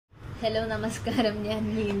Hello നമസ്കാരം. ഞാൻ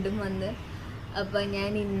വീണ്ടും വന്ന് അപ്പോൾ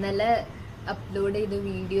ഞാൻ ഇന്നലെ അപ്ലോഡ് ചെയ്ത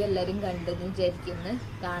വീഡിയോ എല്ലാവരും കണ്ടെന്ന് വിചാരിക്കുന്നു.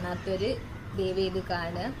 കാണാത്തൊരു ദയവ് ചെയ്ത്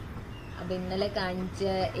കാണുക. അപ്പോൾ ഇന്നലെ കാണിച്ച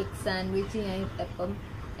എഗ് സാൻഡ്വിച്ച് ഞാൻ ഇട്ടപ്പം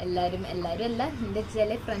എല്ലാവരും അല്ല, എൻ്റെ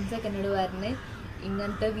ചില ഫ്രണ്ട്സൊക്കെ എന്നോട് പറഞ്ഞ്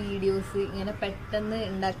ഇങ്ങനത്തെ വീഡിയോസ് ഇങ്ങനെ പെട്ടെന്ന്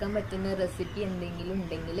ഉണ്ടാക്കാൻ പറ്റുന്ന റെസിപ്പി എന്തെങ്കിലും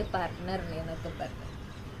ഉണ്ടെങ്കിൽ പറഞ്ഞറിഞ്ഞെന്നൊക്കെ പറഞ്ഞു.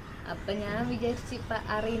 അപ്പം ഞാൻ വിചാരിച്ച് ഇപ്പം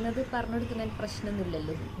അറിയുന്നത് പറഞ്ഞു കൊടുക്കുന്ന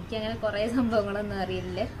പ്രശ്നമൊന്നുമില്ലല്ലോ. എനിക്കങ്ങനെ കുറേ സംഭവങ്ങളൊന്നും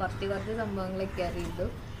അറിയില്ല, കുറച്ച് സംഭവങ്ങളൊക്കെ അറിയുള്ളൂ.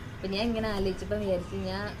 അപ്പം ഞാൻ ഇങ്ങനെ ആലോചിച്ചപ്പോൾ വിചാരിച്ച്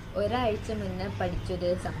ഞാൻ ഒരാഴ്ച മുന്നേ പഠിച്ചൊരു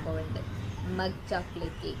സംഭവമുണ്ട്, മഗ്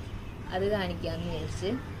ചോക്ലേറ്റ് കേക്ക്. അത് കാണിക്കാമെന്ന്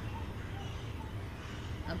വിചാരിച്ച്.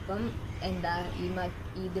 അപ്പം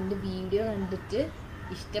ഇതിൻ്റെ വീഡിയോ കണ്ടിട്ട്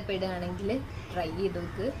ഇഷ്ടപ്പെടുകയാണെങ്കിൽ ട്രൈ ചെയ്ത്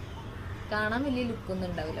നോക്ക്. കാണാൻ വലിയ ലുക്കൊന്നും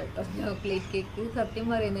ഉണ്ടാവില്ല കേട്ടോ ചോക്ലേറ്റ് കേക്ക്. സത്യം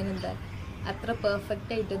പറയുന്നതിന് എന്താ അത്ര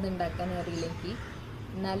പെർഫെക്റ്റ് ആയിട്ടൊന്നും ഉണ്ടാക്കാൻ അറിയില്ല എനിക്ക്,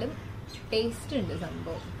 എന്നാലും ടേസ്റ്റ് ഉണ്ട്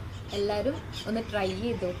സംഭവം. എല്ലാവരും ഒന്ന് ട്രൈ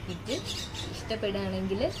ചെയ്ത് നോക്കിയിട്ട്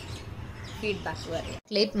ഇഷ്ടപ്പെടുകയാണെങ്കിൽ ഫീഡ്ബാക്ക് പറയാം.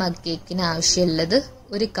 ചോക്ലേറ്റ് മഗ് കേക്കിന് ആവശ്യമുള്ളത്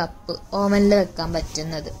ഒരു കപ്പ് ഓവനിൽ വെക്കാൻ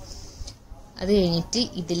പറ്റുന്നത്. അത് കഴിഞ്ഞിട്ട്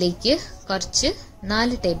ഇതിലേക്ക് കുറച്ച്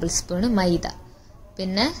 4 ടേബിൾ സ്പൂൺ മൈദ,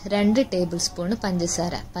 പിന്നെ 2 ടേബിൾ സ്പൂൺ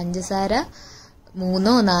പഞ്ചസാര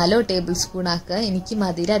 3-4 ടേബിൾ സ്പൂൺ ആക്കുക. എനിക്ക്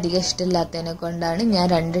മധുരം അധികം ഇഷ്ടമില്ലാത്തതിനെ കൊണ്ടാണ് ഞാൻ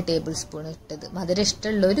 2 ടേബിൾ സ്പൂൺ ഇട്ടത്. മധുരം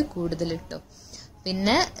ഇഷ്ടമുള്ളവർ കൂടുതലിട്ടോ.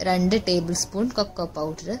 പിന്നെ 2 ടേബിൾ സ്പൂൺ കൊക്കോ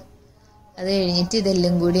പൗഡർ. അത് കഴിഞ്ഞിട്ട്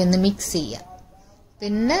ഇതെല്ലാം കൂടി ഒന്ന് മിക്സ് ചെയ്യാം.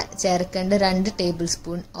 പിന്നെ ചേർക്കേണ്ട 2 ടേബിൾ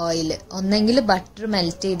സ്പൂൺ ഓയിൽ. ഒന്നെങ്കിൽ ബട്ടർ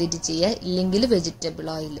മെൽറ്റ് ചെയ്തിട്ട് ചെയ്യുക, ഇല്ലെങ്കിൽ വെജിറ്റബിൾ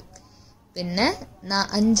ഓയിൽ. പിന്നെ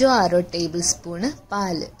 5-6 ടേബിൾ സ്പൂണ്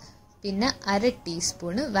പാല്. പിന്നെ 1/2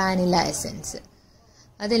 ടീസ്പൂണ് വാനില എസൻസ്.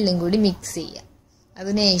 അതെല്ലാം കൂടി മിക്സ് ചെയ്യുക.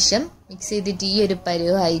 അതിനുശേഷം മിക്സ് ചെയ്തിട്ട് ഈ ഒരു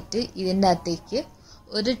പരുവായിട്ട് ഇതിൻ്റെ അകത്തേക്ക്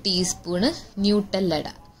 1 ടീസ്പൂണ് ന്യൂട്ടല്ല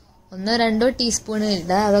ഇടാം. 1-2 ടീസ്പൂൺ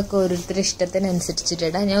ഇടുക, അതൊക്കെ ഓരോരുത്തരുടെ ഇഷ്ടത്തിനനുസരിച്ചിട്ട്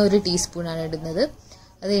ഇടാം. ഞാൻ 1 ടീസ്പൂണാണ് ഇടുന്നത്.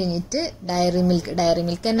 അത് കഴിഞ്ഞിട്ട് ഡയറി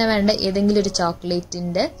മിൽക്ക് തന്നെ വേണ്ട, ഏതെങ്കിലും ഒരു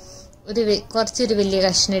ചോക്ലേറ്റിൻ്റെ കുറച്ചൊരു വലിയ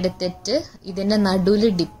കഷ്ണം എടുത്തിട്ട് ഇതിൻ്റെ നടുവിൽ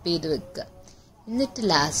ഡിപ്പ് ചെയ്ത് വെക്കുക. എന്നിട്ട്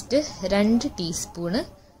ലാസ്റ്റ് 2 ടീസ്പൂണ്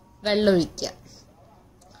വെള്ളം ഒഴിക്കുക.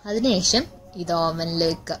 അതിനുശേഷം ഇത് ഓവനിൽ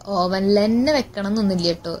വെക്കുക. ഓവനിൽ തന്നെ വെക്കണം എന്നൊന്നുമില്ല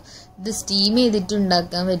കേട്ടോ, ഇത് സ്റ്റീം ചെയ്തിട്ട്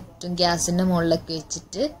ഉണ്ടാക്കാൻ പറ്റും ഗ്യാസിൻ്റെ മുകളിലൊക്കെ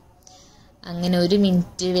വെച്ചിട്ട്. അങ്ങനെ 1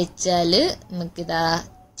 മിനിറ്റ് വെച്ചാൽ നമുക്കിതാ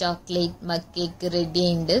ചോക്ലേറ്റ് മഗ് കേക്ക് റെഡി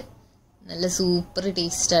ആയിട്ടുണ്ട്. നല്ല സൂപ്പർ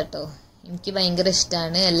ടേസ്റ്റാട്ടോ, എനിക്ക് ഭയങ്കര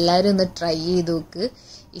ഇഷ്ടമാണ്. എല്ലാവരും ഒന്ന് ട്രൈ ചെയ്ത് നോക്ക്.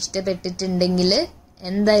 ഇഷ്ടപ്പെട്ടിട്ടുണ്ടെങ്കിൽ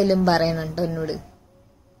എന്തായാലും പറയണം കേട്ടോ എന്നോട്.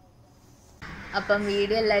 അപ്പം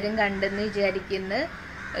വീഡിയോ എല്ലാവരും കണ്ടെന്ന് വിചാരിക്കുന്നു.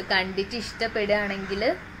 കണ്ടിട്ട് ഇഷ്ടപ്പെടുകയാണെങ്കിൽ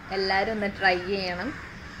എല്ലാവരും ഒന്ന് ട്രൈ ചെയ്യണം.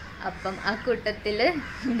 അപ്പം ആ കൂട്ടത്തിൽ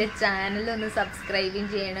എൻ്റെ ചാനലൊന്ന് സബ്സ്ക്രൈബും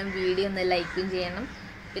ചെയ്യണം, വീഡിയോ ഒന്ന് ലൈക്കും ചെയ്യണം.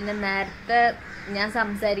 പിന്നെ നേരത്തെ ഞാൻ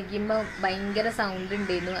സംസാരിക്കുമ്പോൾ ഭയങ്കര സൗണ്ട്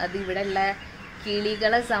ഉണ്ടായിരുന്നു. അത് ഇവിടെ ഉള്ള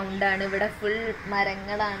കിളികളെ സൗണ്ടാണ്. ഇവിടെ ഫുൾ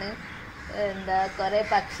മരങ്ങളാണ്, കുറേ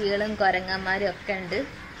പക്ഷികളും കുരങ്ങന്മാരും ഒക്കെ ഉണ്ട്.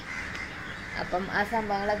 അപ്പം ആ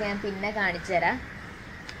സംഭവങ്ങളൊക്കെ ഞാൻ പിന്നെ കാണിച്ചു തരാം.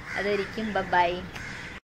 അതായിരിക്കും. ബൈ.